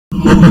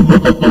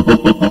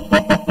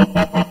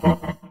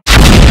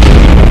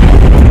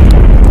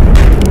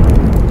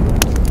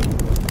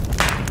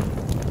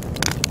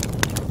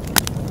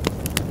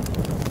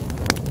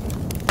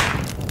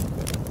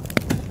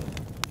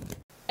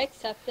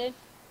Accepted.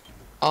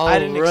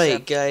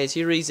 Alright guys,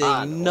 here is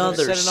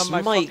another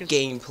Smite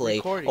gameplay,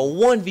 a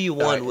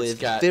 1v1 with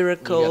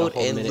Veracode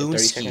and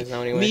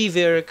LuunNsky. Me,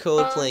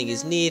 Veracode, playing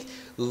as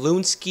Neith,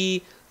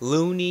 LuunNsky,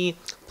 Luny,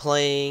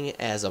 playing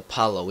as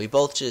Apollo. We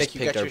both just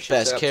picked our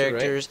best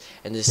characters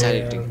and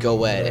decided to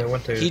go at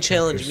it. He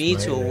challenged me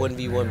to a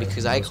 1v1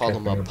 because I called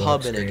him a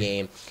pub in a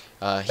game.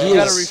 He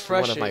is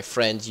one of my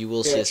friends, you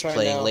will see us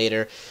playing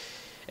later.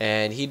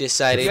 And he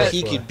decided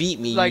he could beat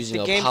me using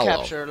the game Apollo.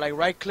 Capture, like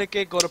right click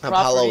it, go to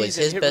properties, Apollo is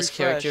his and best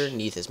refresh. character,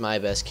 Neith is my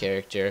best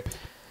character,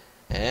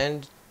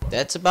 and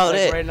that's about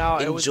it. Right now,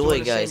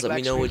 enjoy guys, let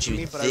me know what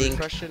you think,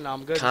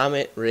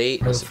 comment,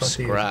 rate, and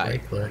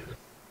subscribe.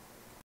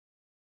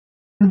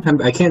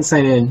 I can't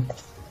sign in.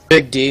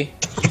 Big D.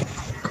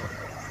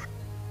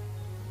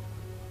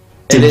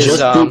 It is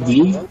Big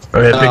D?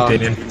 Oh yeah, Big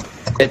D.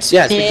 It's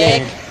Big D.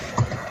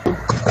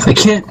 I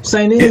can't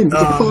sign in.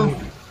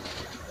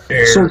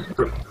 Here,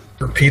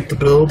 repeat the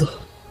build.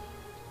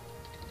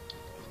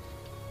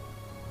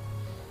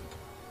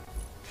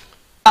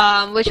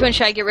 Which one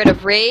should I get rid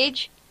of?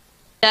 Rage,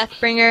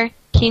 Deathbringer,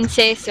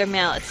 Keensace, or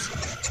Malice?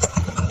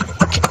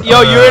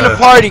 Yo, you're in a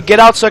party. Get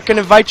out so I can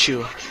invite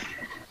you.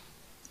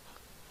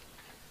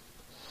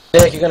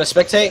 Nick, you gonna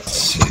spectate?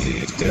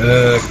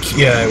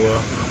 Yeah, I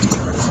will.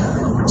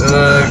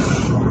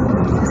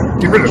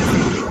 Get rid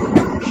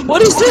of.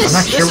 What is this?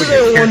 I'm not sure This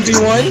is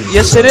a 1v1?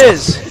 Yes, it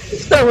is.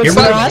 Get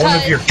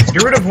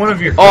rid of one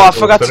of your. Oh, I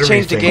forgot to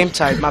change the game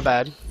type. My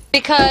bad.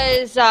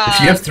 Because if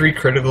you have 3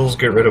 criticals,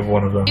 get rid of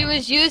one of them. he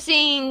was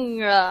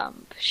using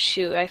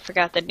shoot, I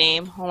forgot the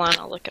name. Hold on,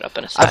 I'll look it up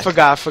in a second.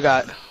 I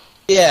forgot.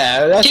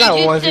 Yeah, that's not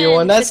a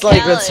 1v1. That's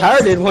like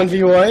retarded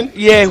 1v1.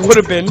 Yeah, it would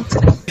have been.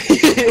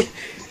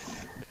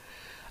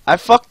 I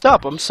fucked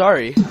up. I'm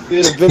sorry. Dude,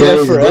 it's been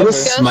there forever.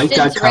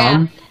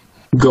 Smite.com.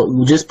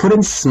 Go, just put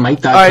in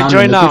Smite.com. Alright,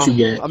 join and now. what you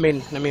get. I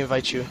mean, let me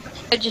invite you.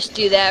 I just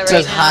do that right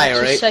says now. hi,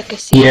 just right? so I can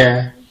see.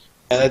 Yeah.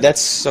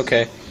 That's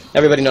okay.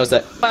 Everybody knows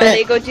that. Why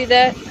they go do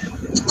that?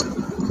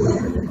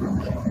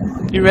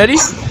 You ready?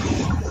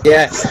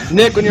 Yeah.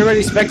 Nick, when you're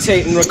ready,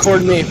 spectate and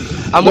record me.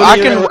 I'm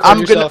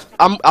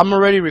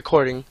already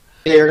recording.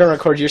 Yeah, you're gonna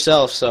record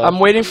yourself, so. I'm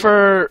waiting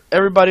for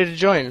everybody to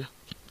join.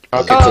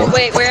 Okay, Oh, cool.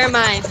 wait, where am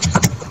I?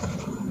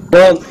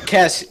 Well,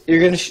 Cass,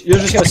 you're just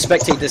gonna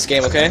spectate this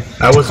game, okay?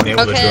 I wasn't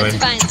able to Okay, join. that's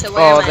fine. So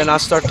where am I? Then I'll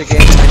start the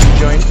game and you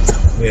join.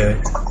 Yeah.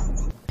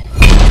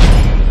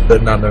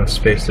 There's not enough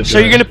space to join. So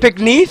you're gonna pick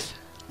Neith?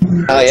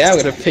 Oh yeah, I'm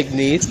gonna pick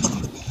Neith.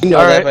 You know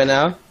that by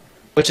now.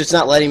 Which it's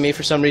not letting me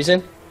for some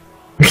reason.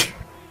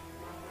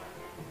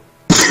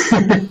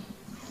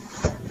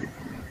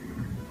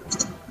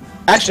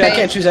 Actually, I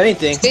can't choose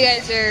anything. You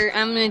guys are.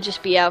 I'm gonna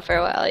just be out for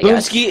a while. I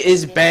guess. LuunNsky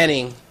is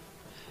banning.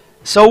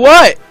 So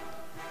what?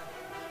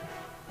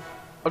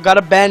 I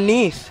gotta ban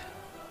Neith.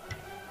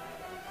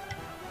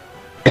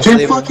 I can't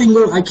fucking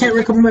go. I can't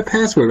recommend my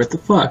password. What the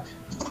fuck?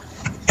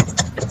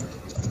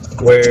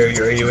 Where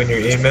are you in your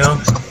email?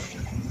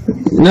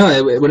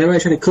 No, whenever I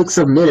try to click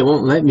submit, it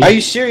won't let me. Are you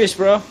serious,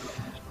 bro?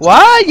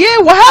 What? Yeah,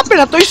 what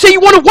happened? I thought you said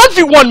you wanted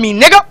 1v1 me,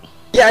 nigga!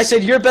 Yeah, I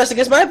said your best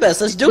against my best.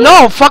 Let's do it.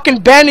 No, fucking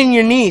banning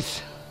your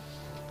Neith.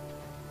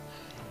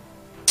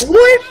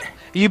 What?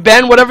 You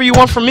ban whatever you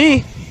want from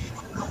me.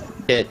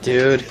 Yeah,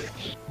 dude.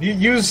 You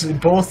use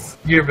both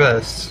your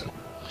best.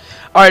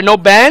 Alright, no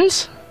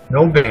bans?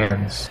 No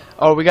bans.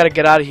 Oh, we gotta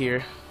get out of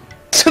here.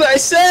 That's what I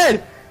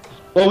said!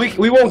 Well,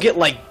 we won't get,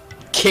 like,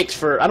 kicked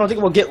for... I don't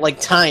think we'll get, like,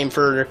 time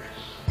for,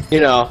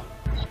 you know,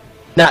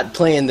 not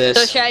playing this.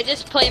 So should I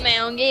just play my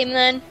own game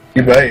then?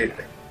 You might.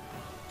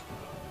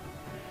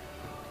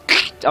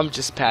 I'm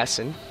just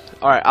passing.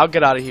 Alright, I'll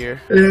get out of here.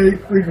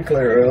 We can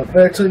play around.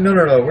 Actually, no.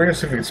 We're gonna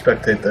see if we can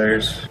spectate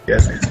theirs. Yeah.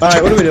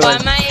 Alright, what are we doing?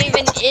 Well, am I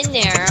even in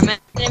there? I'm not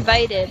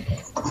invited.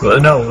 Well,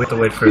 no, we have to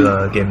wait for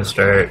the game to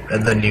start,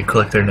 and then you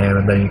click their name,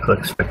 and then you click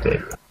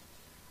spectate.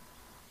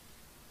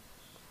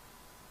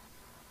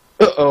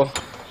 Uh-oh.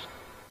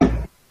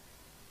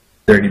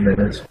 30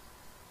 minutes.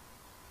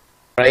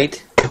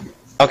 Right?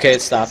 Okay,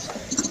 it stopped.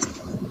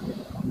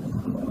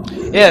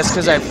 Yeah, it's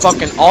because I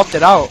fucking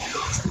ulted out.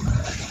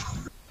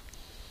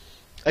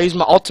 I used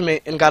my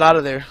ultimate and got out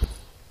of there.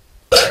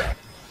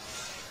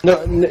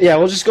 No, yeah,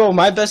 we'll just go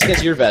my best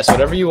against your best,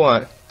 whatever you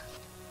want.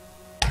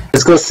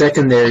 Let's go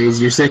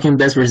secondaries. Your second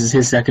best versus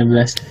his second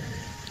best.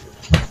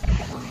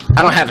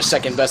 I don't have a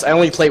second best. I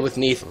only play with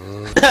Neith.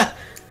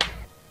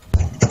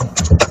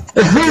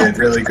 You're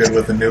really good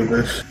with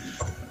Anubis.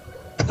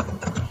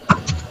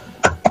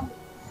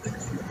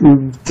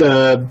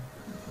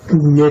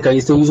 Nick, are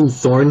you still using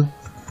Thorn?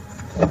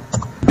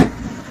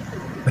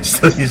 I'm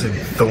still using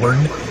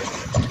Thorn.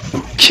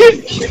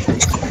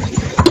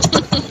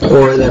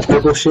 Or that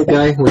purple shit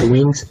guy with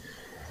wings?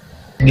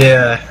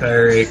 Yeah, I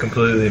already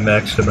completely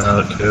maxed him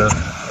out too.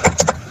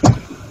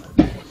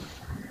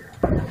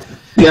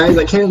 Guys,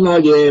 I can't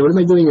log in. What am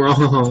I doing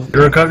wrong?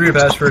 You recover your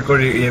password, go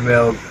to your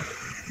email.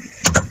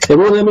 It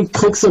won't let me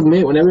click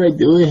submit whenever I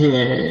do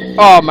it.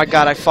 Oh my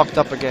god, I fucked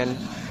up again.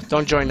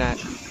 Don't join that.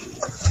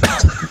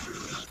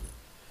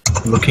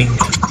 Looking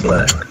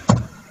black.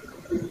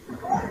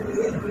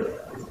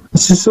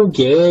 This is so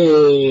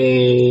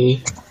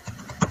gay.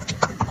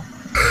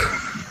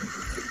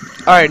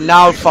 Alright,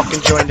 now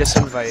fucking join this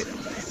invite.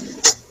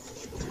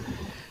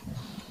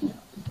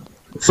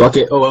 Fuck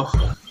it. Oh well.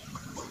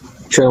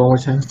 Try it one more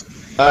time.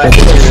 Alright,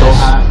 It's so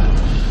hot.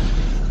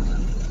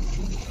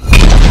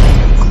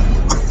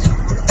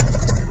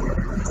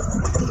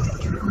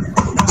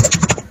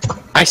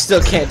 I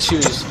still can't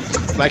choose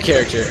my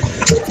character.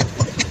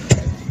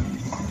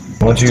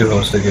 Why don't you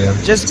host again?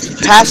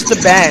 Just pass the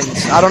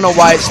bands. I don't know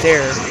why it's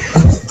there.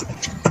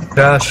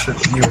 Josh,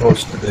 you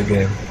hosted the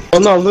game. Oh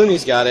no,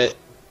 Luny's got it.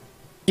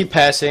 Keep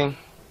passing.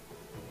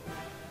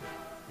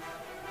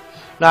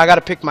 Now I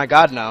gotta pick my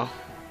god now.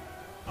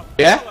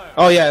 Yeah?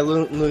 Oh yeah,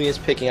 Luny is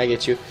picking, I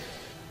get you.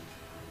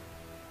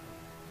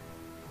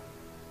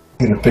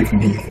 I'm gonna pick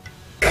Neith.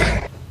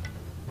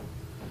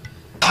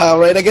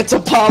 Alright, I get to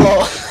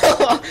Apollo.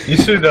 You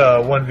should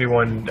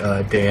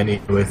 1v1 Danny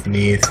with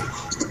Neith.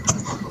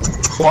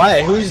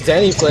 Why? Who's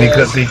Danny playing?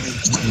 Because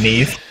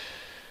Neith.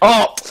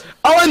 Oh!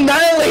 I'll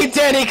annihilate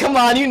Danny, come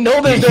on, you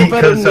know there's no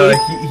better than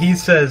me. He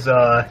says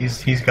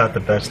he's got the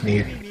best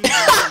Neith.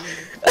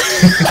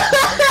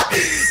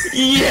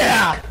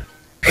 Yeah!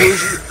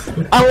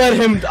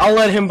 I'll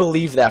let him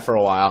believe that for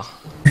a while.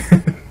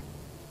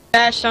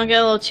 Bash, don't get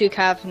a little too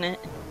confident.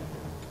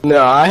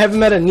 No, I haven't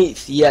met a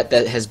Neith yet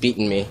that has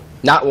beaten me.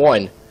 Not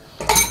one.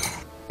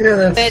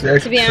 Yeah, that's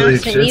But to be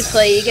honest, when you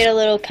play, you get a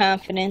little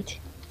confident.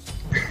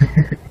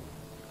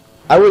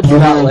 I would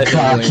not let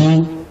him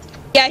win.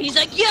 Yeah, he's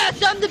like,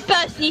 yes, I'm the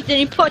best, Neith, and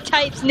he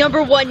types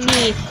 #1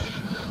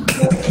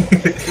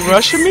 Neith. You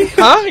rushing me?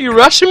 Huh? You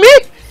rushing me?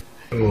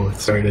 Oh, it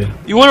started.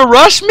 You wanna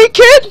rush me,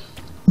 kid?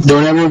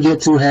 Don't ever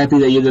get too happy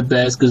that you're the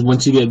best, because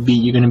once you get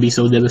beat, you're gonna be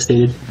so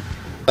devastated.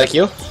 Like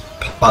you?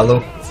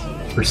 Apollo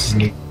versus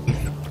Neith.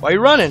 Why you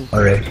running?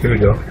 Alright, here we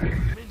go.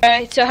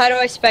 Alright, so how do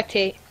I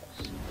spectate?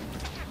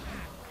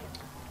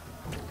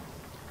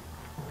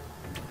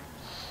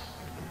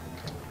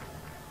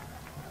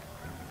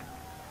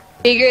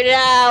 Figured it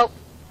out.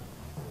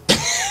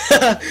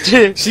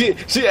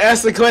 she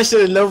asked the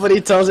question and nobody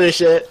tells her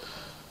shit.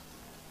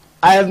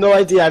 I have no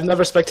idea. I've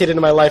never spectated in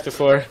my life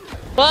before.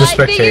 Well, Just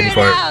I figured it spectating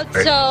for it. out,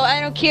 Right. so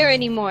I don't care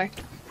anymore.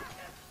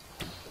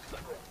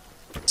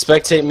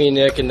 Spectate me,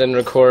 Nick, and then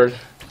record.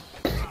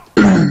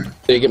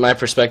 So you get my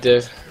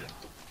perspective.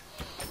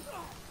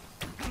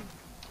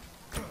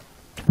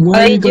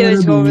 Why All you you do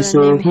is gotta go be over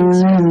so the name.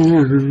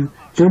 hard?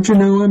 Don't you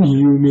know I'm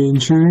human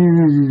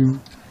too?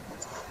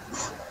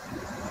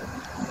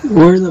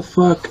 Where the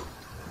fuck?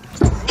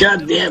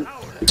 Goddamn!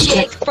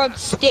 Jake from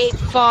State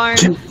Farm. I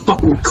can't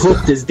fucking click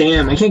this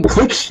damn. I can't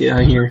click shit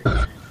on here.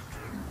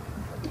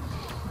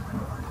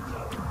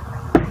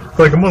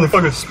 Like a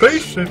motherfucking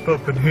spaceship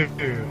up in here.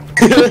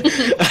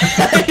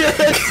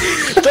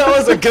 That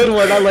was a good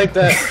one. I like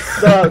that.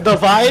 The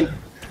Vine?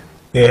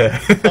 Yeah.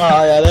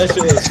 Oh yeah, that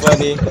shit is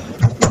funny.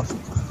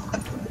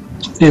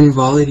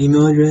 Invalid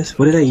email address?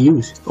 What did I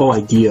use? Oh,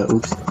 idea.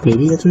 Oops.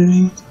 Maybe that's what I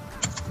used.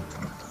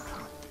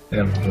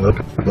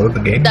 Load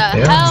the game. The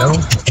Yeah, hell? no.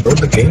 Load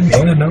the game.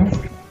 Yeah, no.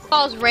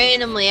 Falls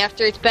randomly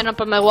after it's been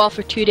up on my wall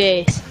for 2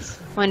 days.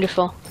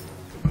 Wonderful.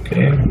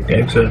 Okay,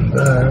 exit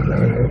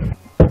that.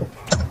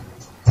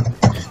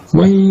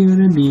 Why you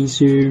gotta be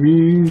so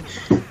rude?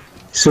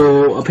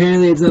 So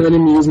apparently it's not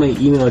letting me use my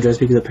email address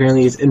because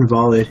apparently it's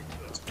invalid.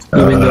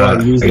 Even though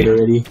I've used it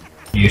already.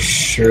 You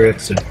sure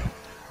it's the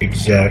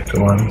exact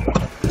one?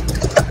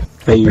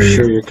 Are you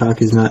sure your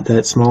cock is not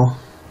that small?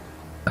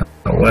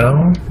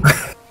 Well.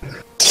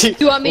 Do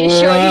you want me to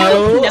show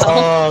you?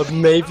 No.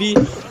 Maybe.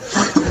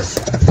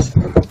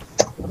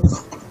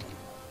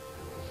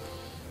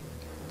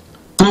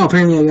 Oh,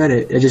 apparently I got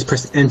it. I just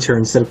pressed enter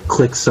instead of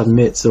click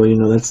submit, so you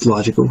know that's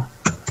logical.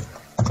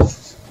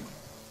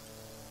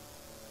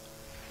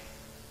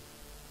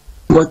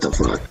 What the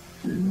fuck?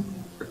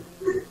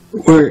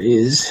 Where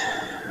is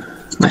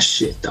my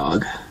shit,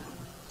 dog?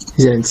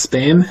 Is it in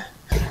spam?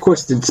 Of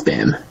course it's in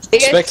spam. Are you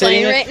guys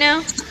playing Spectating it? right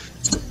now?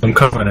 I'm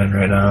coming in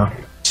right now.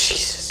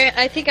 Jesus.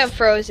 I think I'm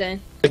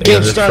frozen. The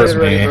game this started was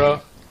already, me.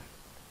 bro.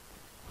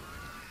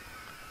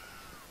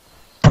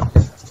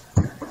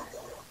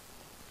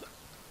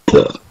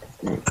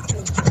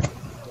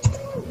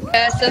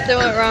 Yeah, something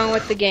went wrong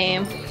with the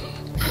game.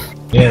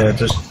 Yeah, it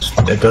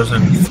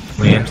doesn't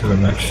me into the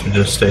match. It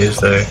just stays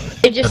there.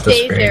 It just At the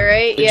stays screen. there,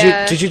 right? Did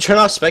Yeah. you turn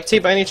off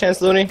spectate by any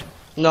chance, Looney?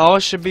 No,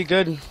 it should be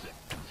good. You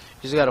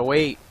just gotta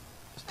wait.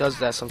 It does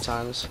that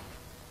sometimes.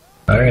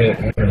 Alright.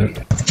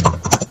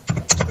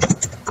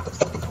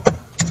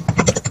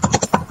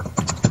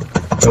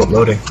 Oh,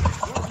 loading.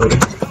 Loading.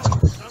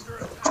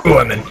 Oh,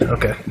 I'm in.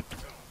 Okay.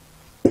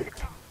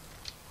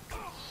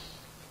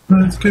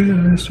 Let's get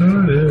it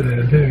started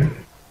in here.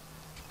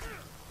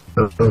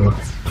 You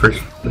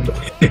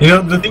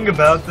know, the thing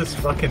about this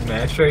fucking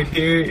match right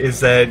here is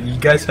that you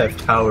guys have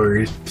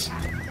towers,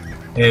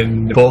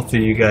 and both of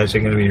you guys are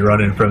gonna be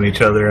running from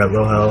each other at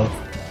low health.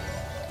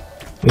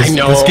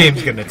 This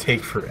game's gonna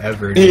take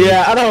forever, dude.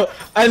 Yeah,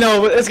 I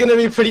know, but it's gonna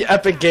be a pretty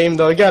epic game,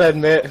 though, I gotta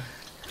admit.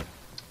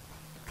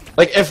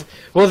 Like,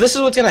 well, this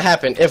is what's gonna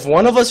happen. If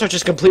one of us are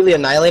just completely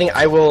annihilating,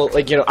 I will,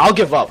 like, you know, I'll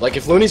give up. Like,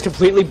 if Luny's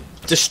completely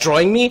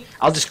destroying me,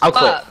 I'll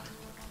quit.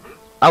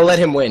 I'll let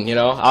him win, you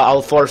know?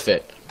 I'll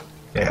forfeit.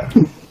 Yeah.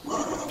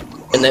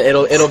 And then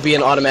it'll be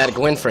an automatic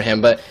win for him,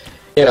 but,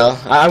 you know,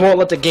 I won't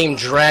let the game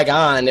drag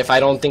on if I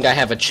don't think I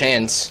have a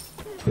chance.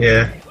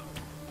 Yeah.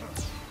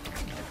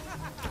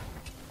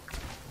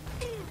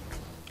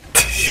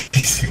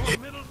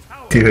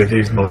 Dude,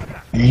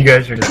 you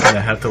guys are just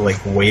gonna have to like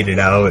wait it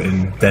out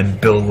and then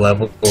build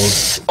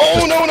levels.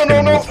 Oh no!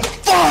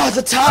 Oh,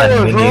 the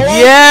tower, bro!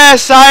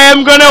 Yes, I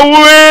am gonna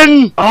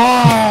win!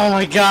 Oh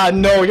my god,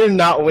 no, you're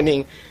not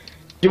winning.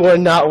 You are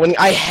not winning.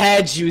 I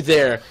had you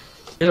there.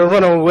 You're gonna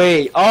run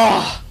away.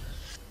 Oh!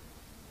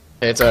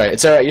 Okay, it's alright,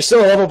 it's alright. You're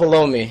still a level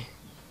below me.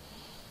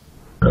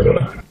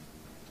 You're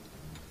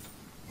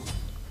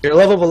a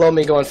level below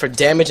me going for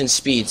damage and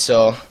speed,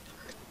 so...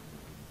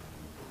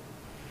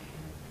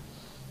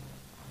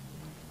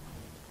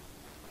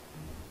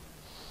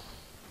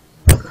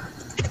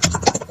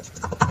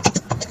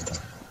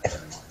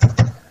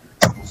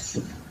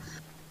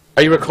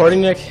 Are you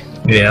recording, Nick?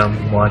 Yeah,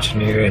 I'm watching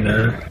you right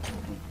now.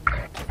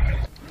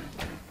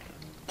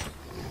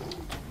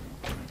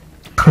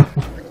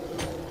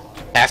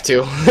 Have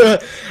to.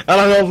 I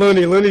don't know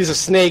Luny. Luny's a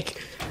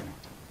snake.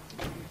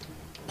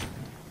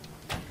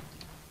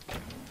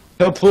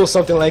 He'll pull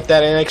something like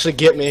that and actually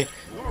get me.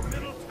 Your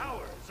middle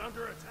tower is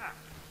under attack.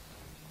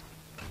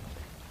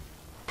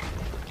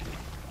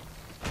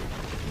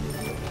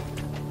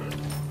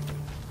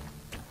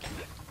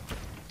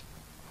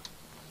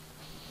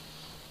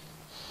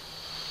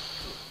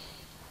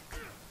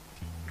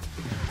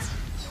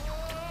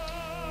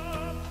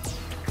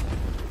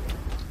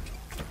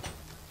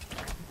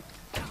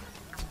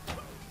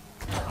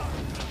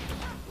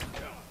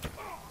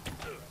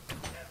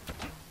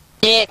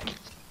 Nick,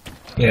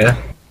 Yeah.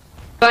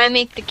 do I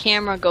make the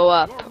camera go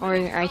up, or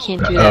I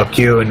can't do Oh, that?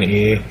 Q and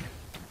E.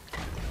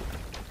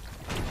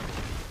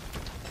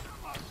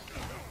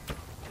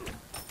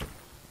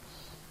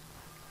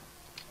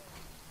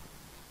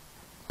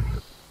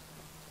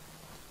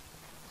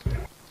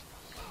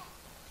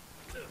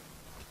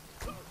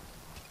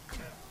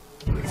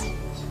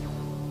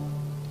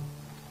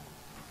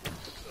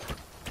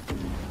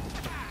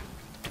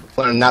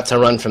 Learn not to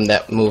run from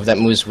that move. That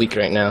move's weak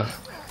right now.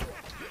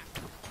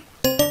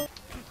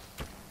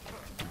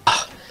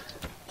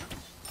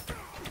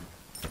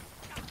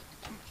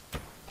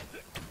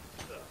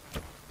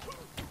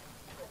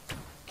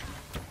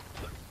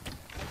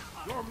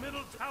 Your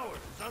middle tower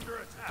is under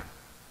attack.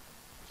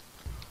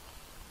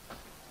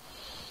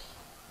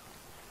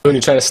 Luny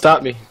trying to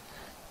stop me.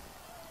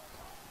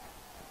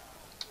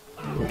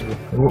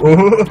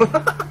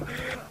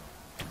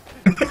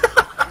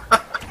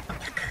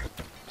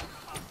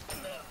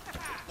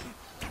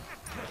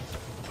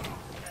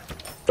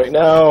 Right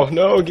now,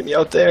 no, get me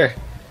out there.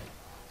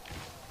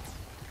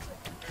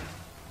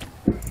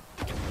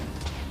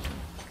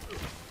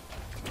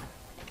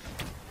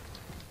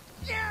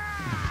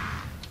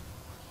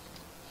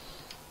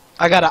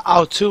 I got an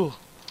out too.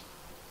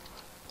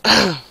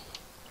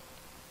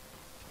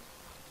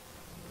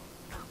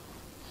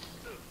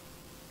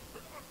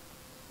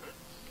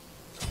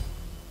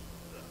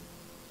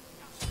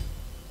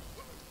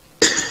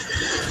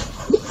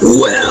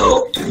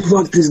 Well,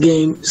 fuck this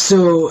game,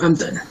 so I'm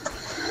done.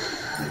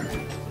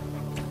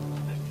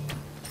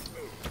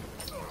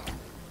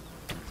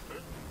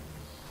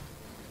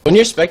 When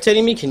you're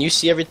spectating me, can you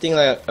see everything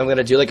that I'm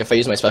gonna do, like if I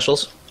use my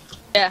specials?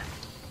 Yeah.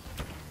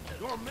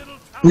 Your middle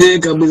tower.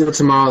 Nick, I'll be there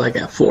tomorrow like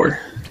at 4.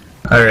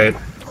 Alright.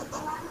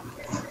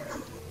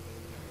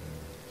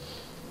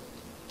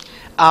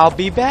 I'll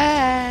be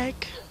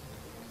back.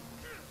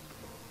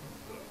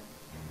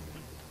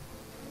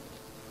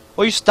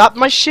 Oh, you stopped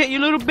my shit, you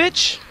little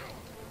bitch?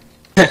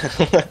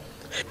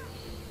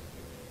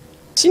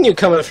 Seen you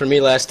coming for me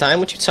last time.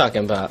 What you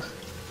talking about?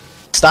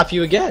 Stop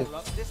you again.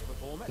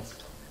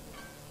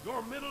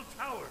 Your middle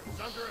tower is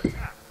under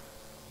attack.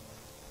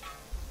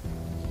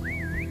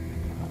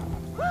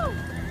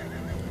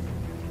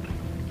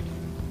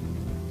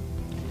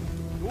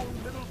 Your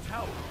middle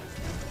tower is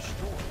being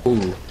destroyed.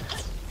 Ooh.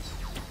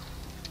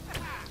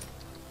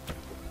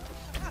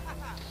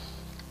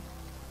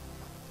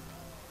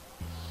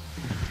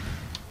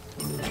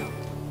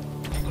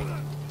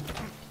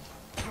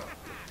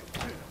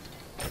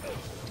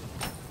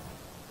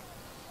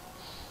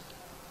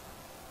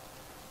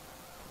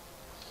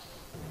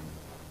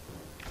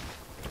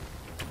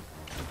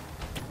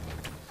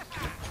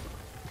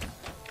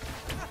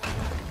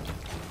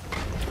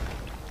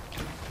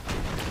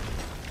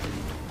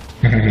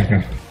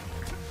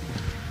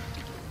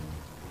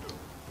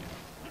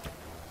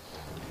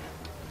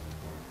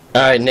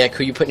 Alright, Nick,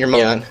 who you putting your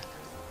money on?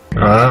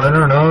 I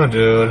don't know,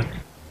 dude.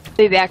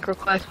 Be back real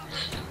quick.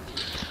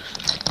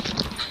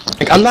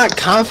 Like, I'm not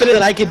confident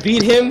that I could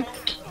beat him,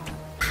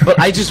 but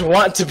I just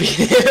want to beat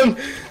him.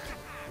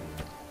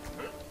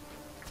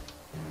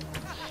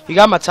 You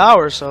got my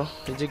tower, so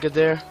you did good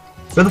there.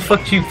 Where the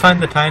fuck do you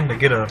find the time to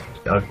get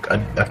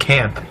a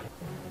camp?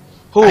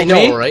 Who, I know,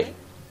 me? right?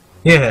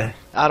 Yeah.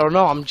 I don't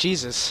know, I'm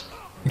Jesus.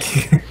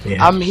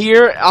 Yeah. I'm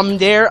here, I'm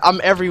there, I'm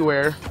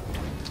everywhere.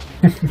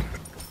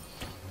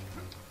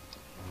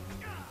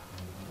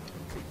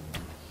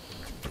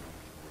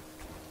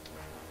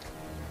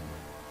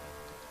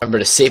 Remember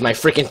to save my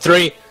freaking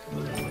 3.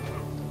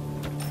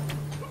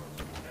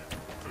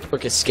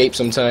 Quick escape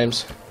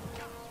sometimes.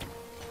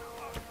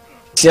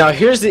 See, now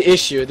here's the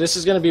issue. This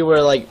is gonna be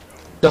where, like,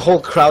 the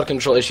whole crowd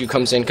control issue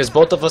comes in, because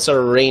both of us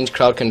are range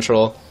crowd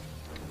control.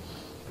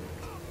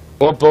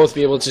 We'll both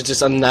be able to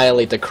just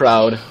annihilate the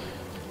crowd.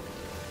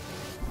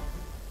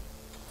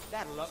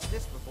 That'll up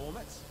this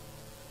performance.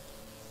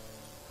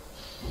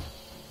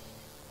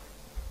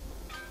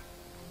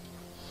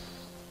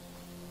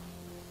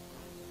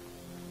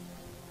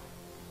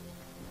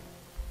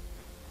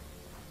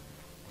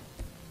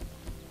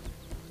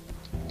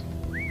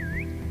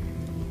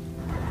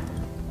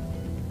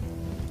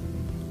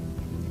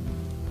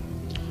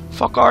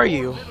 Fuck are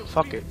you?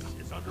 Fuck it.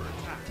 Is under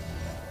attack.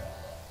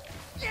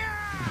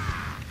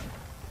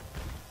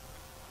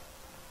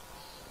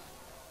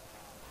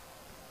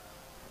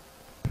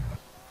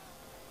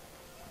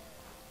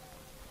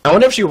 I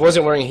wonder if she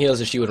wasn't wearing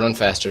heels if she would run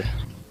faster.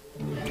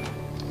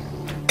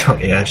 Oh,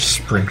 yeah, just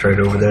sprint right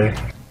over there.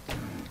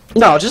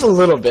 No, just a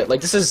little bit. Like,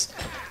 this is...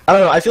 I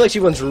don't know, I feel like she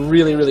runs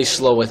really, really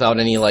slow without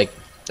any, like,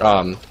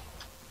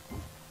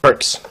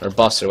 perks, or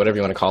buffs, or whatever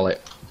you want to call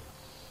it.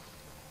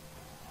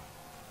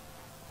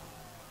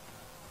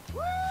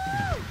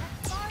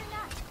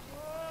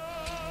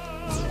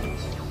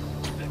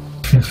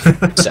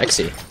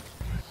 Sexy.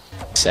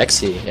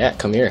 Sexy. Yeah,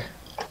 come here.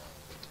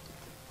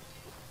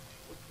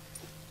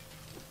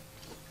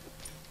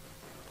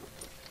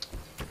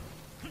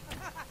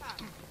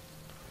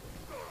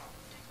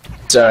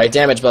 Sorry,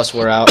 damage buffs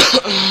were out.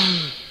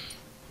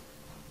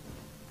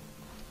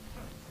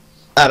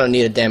 I don't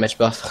need a damage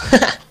buff.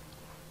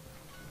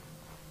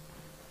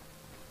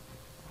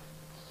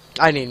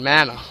 I need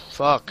mana.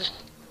 Fuck.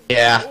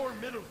 Yeah. Or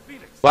middle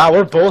Phoenix. Wow,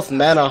 we're both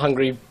mana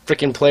hungry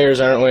freaking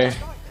players, aren't we?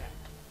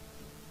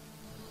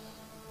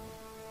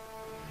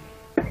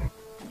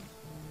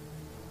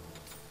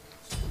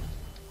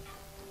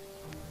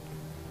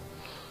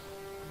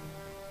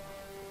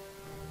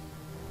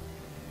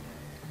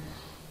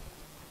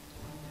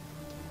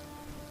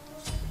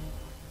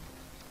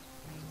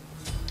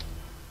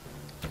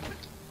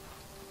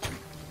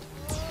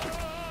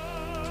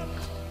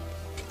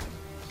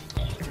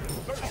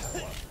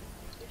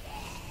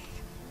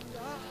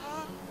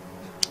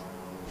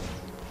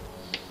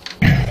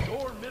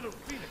 Or middle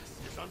Phoenix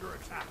is under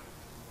attack.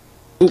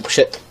 Oop,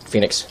 shit.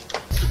 Phoenix.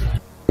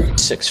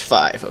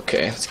 6-5.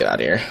 Okay, let's get out of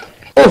here.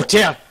 Oh,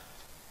 damn!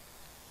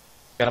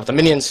 Got off the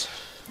minions.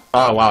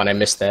 Oh, wow, and I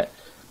missed that.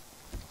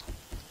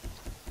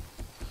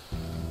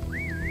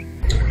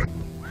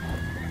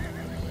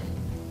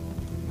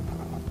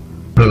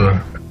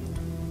 Ugh.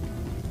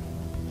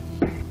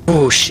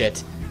 Oh,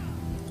 shit.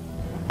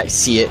 I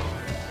see it.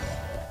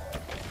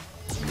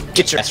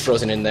 Get your ass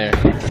frozen in there.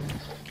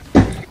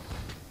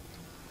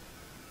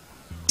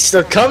 He's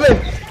still coming!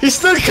 He's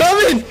still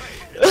coming!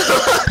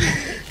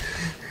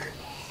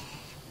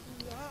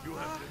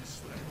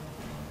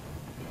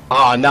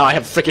 Oh, now I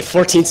have freaking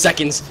 14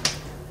 seconds.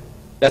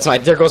 That's my.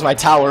 There goes my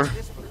tower.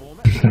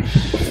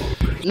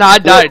 Nah, I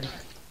died.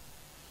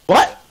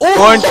 What?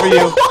 Going for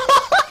you.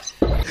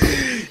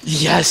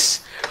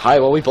 Yes. Hi.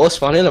 Well, we both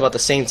spawned in about the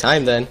same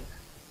time then.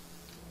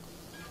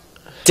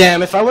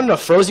 Damn! If I wouldn't have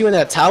froze you in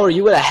that tower,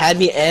 you would have had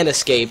me and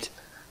escaped.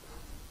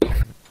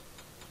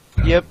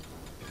 Yep.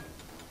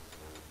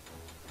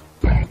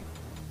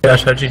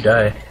 Gosh, how'd you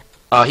die?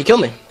 He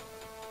killed me.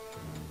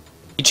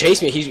 He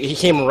chased me. He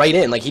came right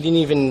in. Like he didn't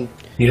even.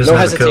 He doesn't No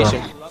have a kill.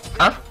 hesitation.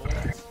 Huh?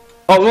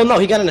 Oh well, no.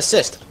 He got an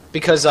assist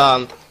because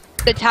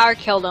The tower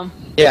killed him.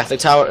 yeah, the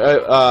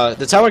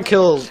tower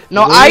killed.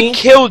 No, Luny. I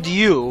killed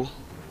you.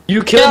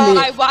 You killed No, me.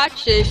 I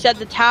watched it. It said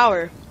the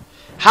tower.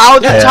 How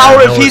the Yeah,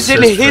 tower no if he's in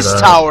assist for his that.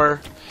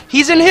 tower?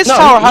 He's in his No,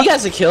 tower. he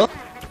has a kill.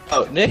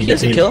 Oh, Nick, he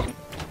has a He- kill.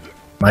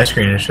 My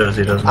screen shows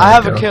he doesn't. I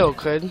have a kill,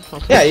 kid.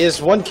 Okay. Yeah, he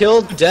has 1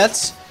 kill,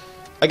 deaths.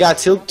 I got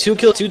two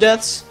kill, 2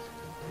 deaths.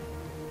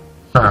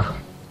 Huh.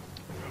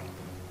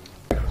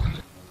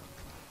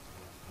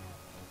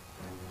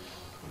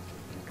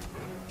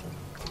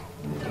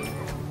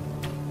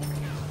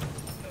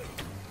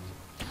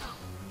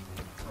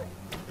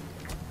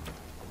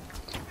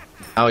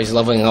 Oh, he's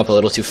leveling up a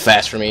little too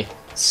fast for me.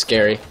 It's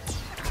scary.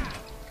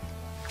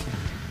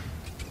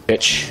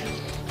 Bitch.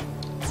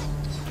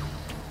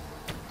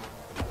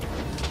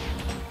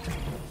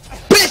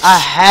 I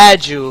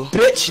had you.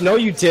 Bitch, no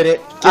you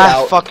didn't. Get I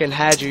out. fucking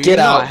had you. Get you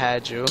know out. I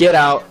had you. Get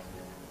out.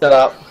 Shut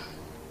up.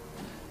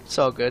 It's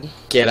all good.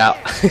 Get out.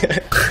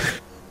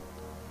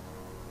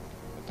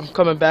 I'm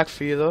coming back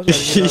for you though.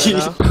 You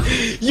know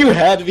right You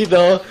had me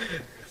though.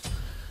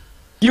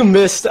 You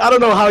missed. I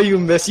don't know how you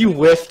missed. You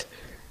whiffed.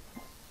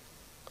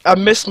 I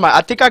missed my.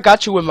 I think I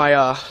got you with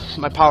my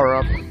my power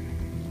up.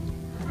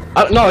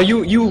 No,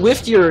 you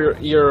whiffed your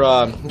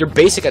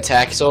basic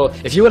attack. So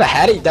if you would have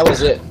had it, that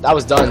was it. That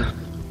was done.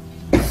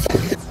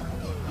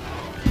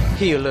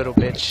 Here, you little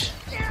bitch.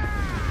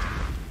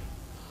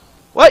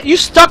 What? You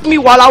stuck me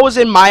while I was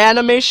in my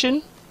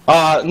animation?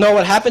 No,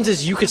 what happens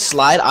is you could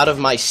slide out of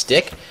my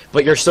stick,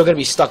 but you're still gonna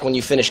be stuck when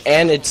you finish,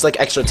 and it's like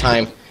extra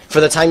time. For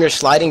the time you're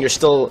sliding, you're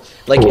still,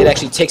 like, it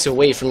actually takes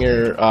away from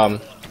your,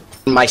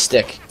 my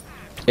stick.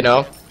 You know?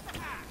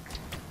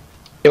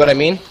 You know what I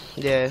mean?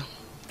 Yeah.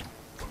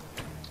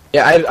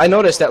 Yeah, I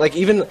noticed that, like,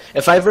 even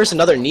if I verse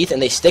another Neith and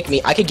they stick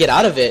me, I could get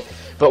out of it,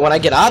 but when I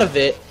get out of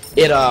it,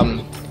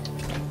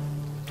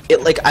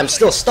 like, I'm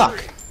still stuck.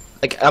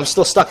 Like, I'm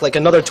still stuck, like,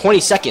 another 20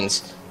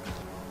 seconds.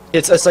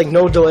 It's like,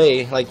 no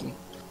delay, like,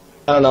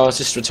 I don't know, it's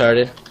just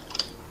retarded.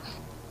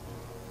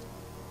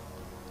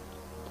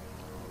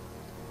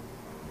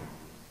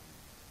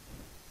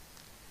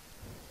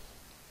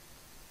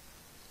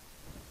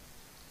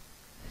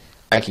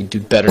 I can do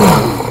better.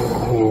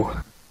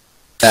 What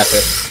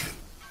happened?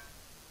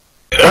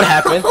 What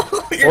happened?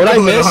 What I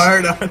missed?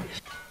 Hard on.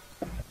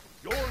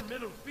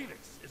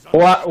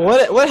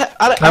 What?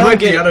 I might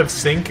be out of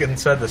sync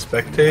inside the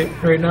spectate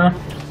right now.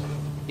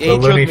 Yeah, he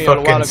killed me a while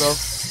fucking ago.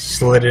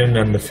 slid in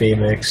on the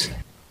Phoenix.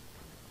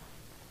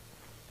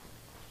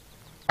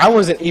 I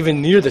wasn't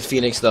even near the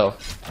Phoenix though.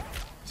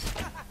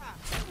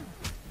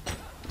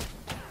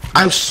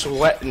 I'm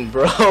sweating,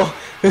 bro.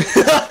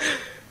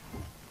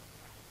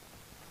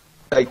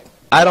 Like,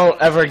 I don't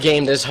ever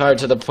game this hard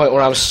to the point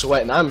where I'm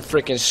sweating. I'm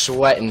freaking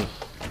sweating.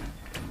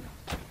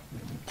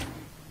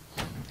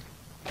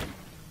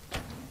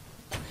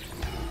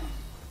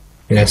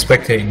 Yeah,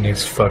 spectating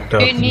is fucked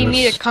up. You need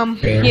me to come.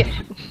 You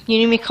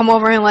need me to come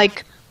over and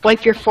like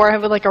wipe your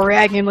forehead with like a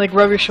rag and like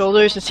rub your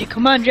shoulders and say,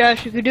 "Come on,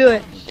 Josh, you can do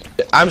it."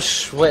 I'm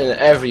sweating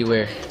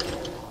everywhere.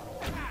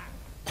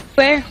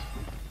 Where?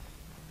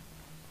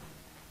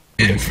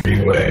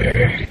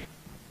 Everywhere.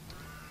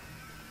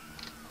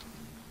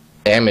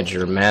 Damage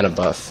or mana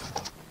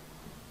buff.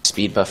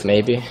 Speed buff,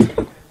 maybe. Your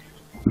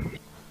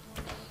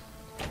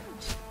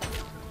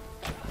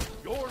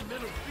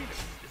middle Phoenix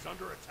is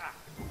under attack.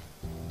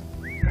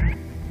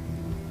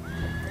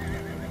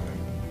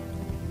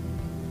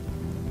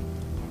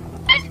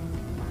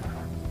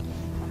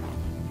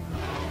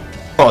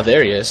 Oh,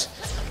 there he is.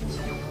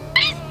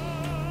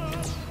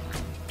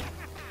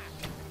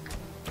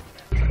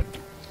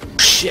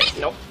 Shit,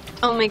 nope.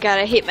 Oh my god,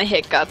 I hate my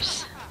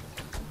hiccups.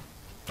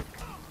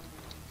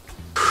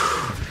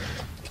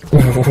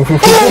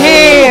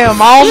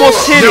 Damn, I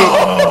almost hit it.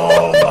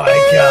 Oh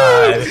my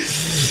god.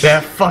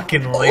 That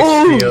fucking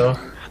light steal.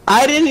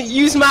 I didn't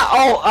use my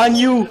ult on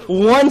you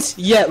once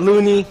yet,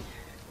 Luny.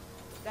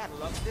 Dad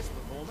loves this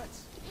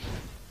performance.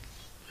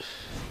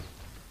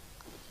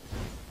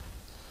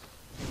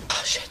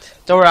 Oh, shit.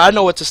 Don't worry, I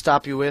know what to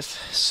stop you with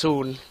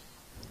soon.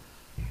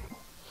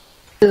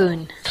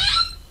 Soon.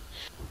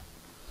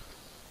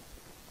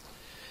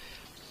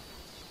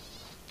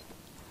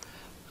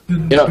 You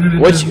know,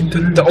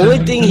 the only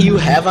thing you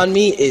have on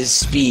me is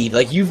speed.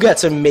 Like, you've got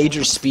some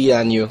major speed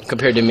on you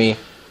compared to me.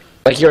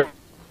 Like, your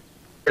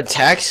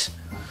attacks.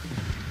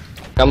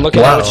 I'm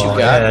looking at what you got.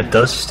 Yeah, it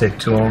does stick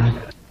to him.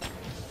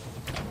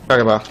 Talk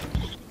about.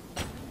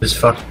 Just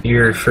fuck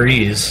your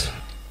freeze.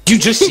 You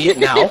just see it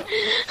now?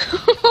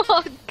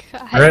 Oh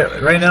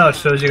god. Right now it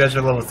shows you guys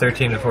are level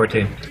 13 and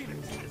 14.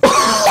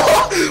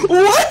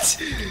 What?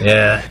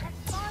 Yeah.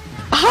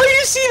 How do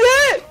you see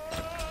that?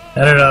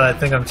 I don't know, I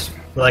think I'm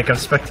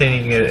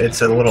spectating it,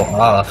 it's a little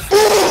off.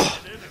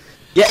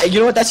 Yeah, you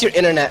know what? That's your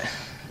internet.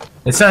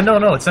 It's not,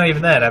 no, it's not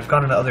even that. I've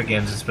gone into other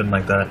games, it's been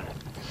like that.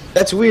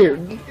 That's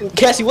weird.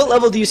 Cassie, what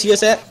level do you see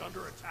us at?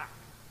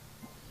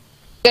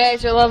 You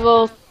guys are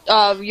level.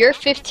 You're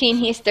 15.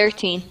 He's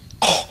 13.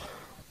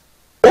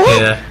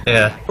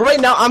 Yeah. Right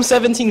now, I'm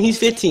 17. He's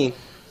 15.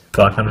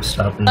 Fuck, I'm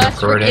stopping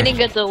Plus, we're recording.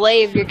 getting a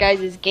delay of your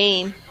guys'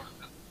 game.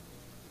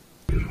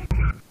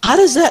 How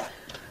does that?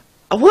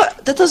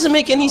 What? That doesn't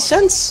make any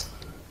sense.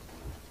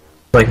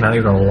 Like, not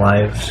even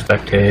live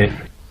spectate.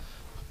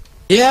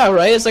 Yeah,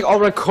 right? It's like all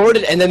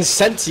recorded and then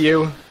sent to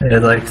you.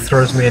 It like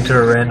throws me into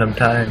a random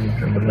time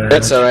in the match.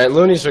 That's alright.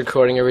 Looney's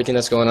recording everything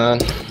that's going on.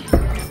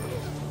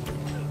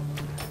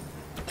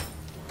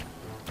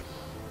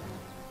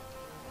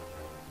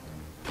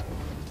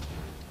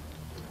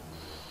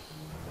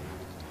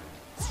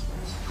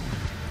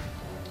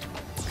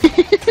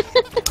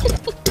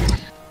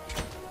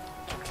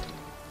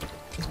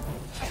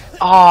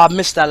 Oh, I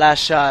missed that last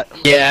shot.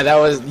 Yeah, that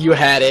was. You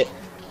had it.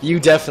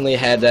 You definitely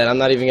had that. I'm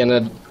not even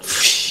gonna.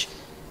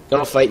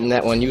 Don't fight in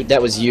that one.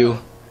 That was you.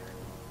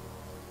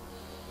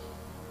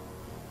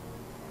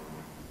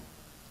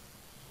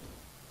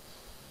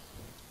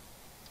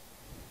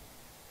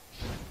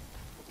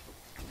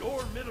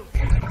 Your middle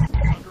Phoenix is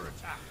under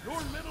attack.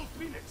 Your middle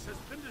Phoenix has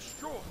been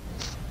destroyed.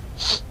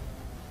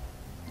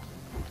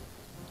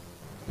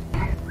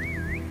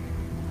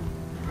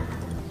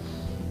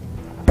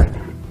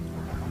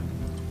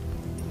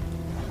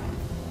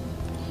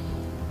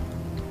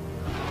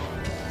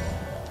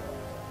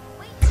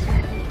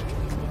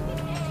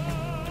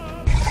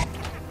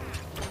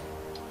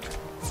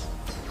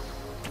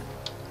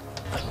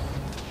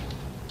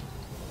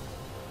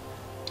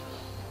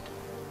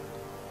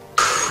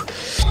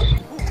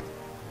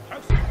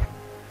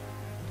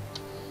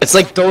 It's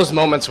like those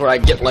moments where I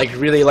get like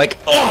really like,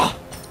 oh,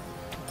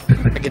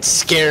 I get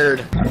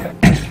scared.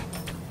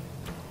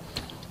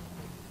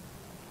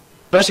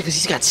 Especially because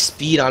he's got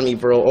speed on me,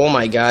 bro. Oh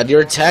my god,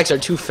 your attacks are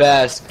too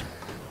fast.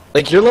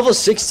 Like, you're level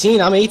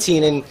 16, I'm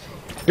 18, and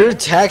your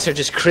attacks are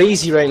just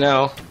crazy right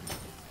now.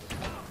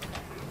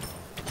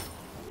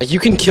 Like, you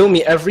can kill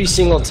me every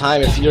single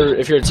time if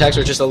your attacks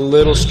are just a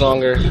little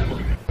stronger.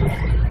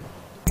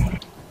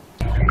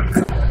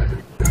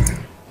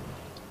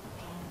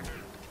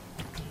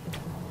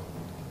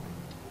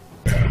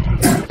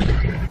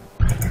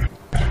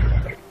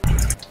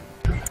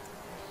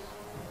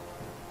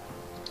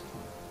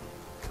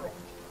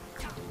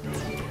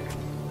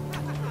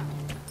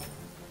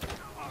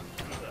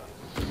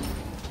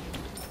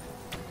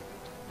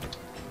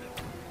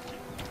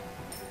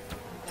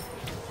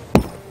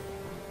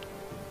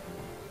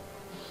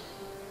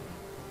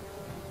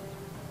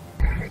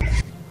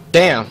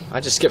 Damn, I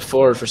just skipped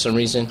forward for some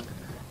reason.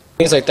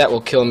 Things like that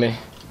will kill me.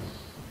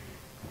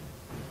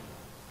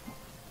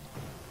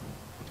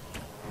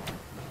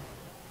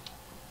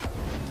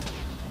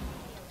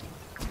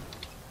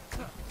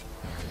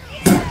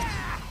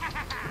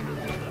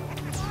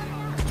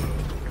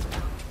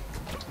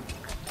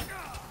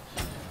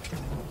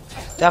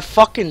 That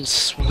fucking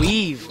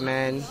sweeve,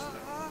 man.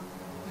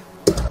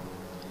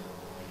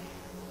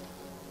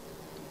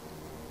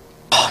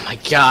 Oh my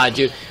god,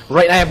 dude.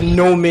 Right, I have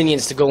no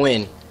minions to go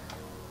in.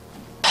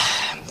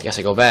 I guess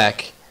I go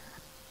back.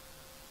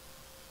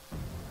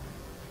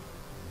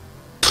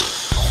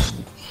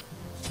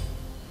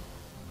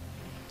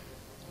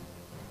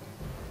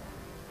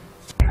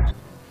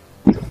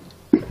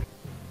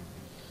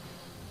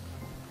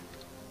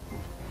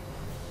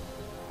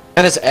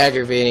 That is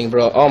aggravating,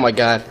 bro. Oh my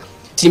god.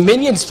 See,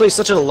 minions play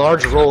such a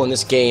large role in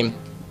this game.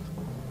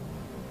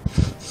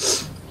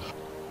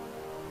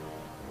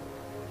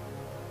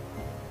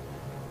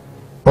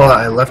 Well,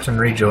 I left and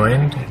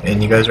rejoined,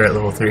 and you guys are at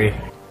level 3.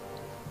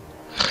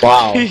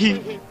 Wow.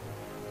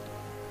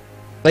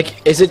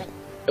 Like, is it...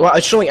 Well,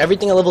 it's showing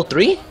everything at level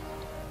 3?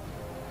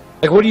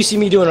 Like, what do you see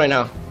me doing right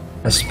now?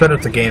 I sped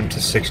up the game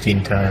to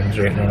 16 times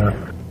right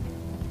now.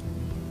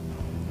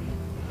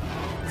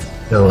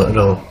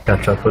 It'll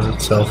catch up with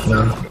itself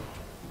now.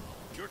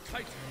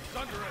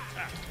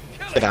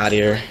 Get out of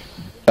here.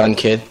 Done,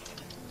 kid.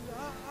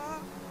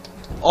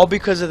 All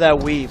because of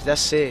that weave,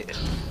 that's it.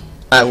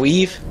 My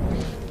weave?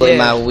 Blame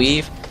Yeah. my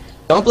weave?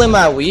 Don't blame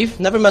my weave.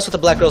 Never mess with a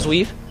black girl's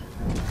weave.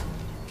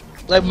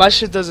 Like, my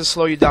shit doesn't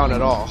slow you down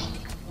at all.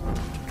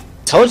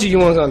 Told you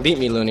weren't gonna beat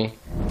me, Luny.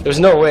 There's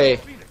no way.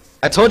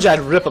 I told you I'd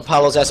rip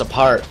Apollo's ass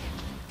apart.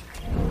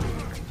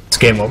 It's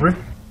game over?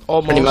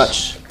 Almost. Pretty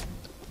much.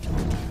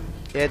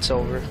 Yeah, it's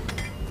over.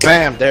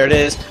 Bam, there it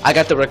is. I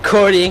got the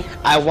recording.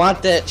 I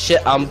want that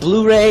shit on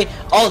Blu-ray,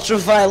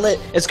 ultraviolet.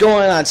 It's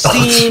going on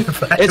Steam.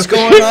 It's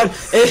going up.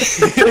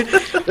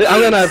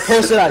 I'm gonna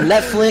post it on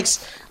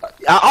Netflix.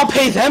 I'll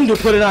pay them to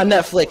put it on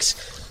Netflix.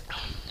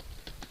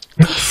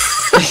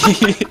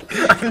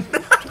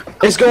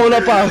 It's going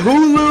up on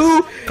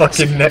Hulu.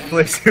 Fucking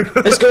Netflix.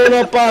 It's going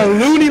up on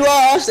Loony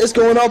Lost. It's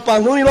going up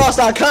on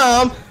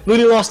LuunNsky.com,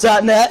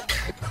 LuunNsky.net.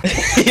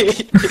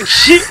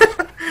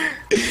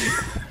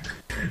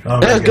 Oh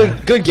Yeah,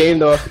 God. good game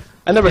though.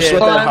 I never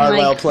sweat that hard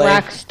while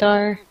playing.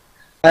 Rockstar.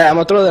 Alright, I'm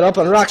gonna throw that up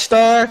on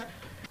Rockstar.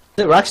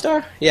 Is it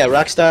Rockstar? Yeah,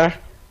 Rockstar.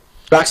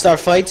 Rockstar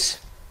Fights.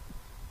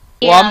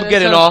 Well, I'm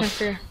getting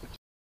off.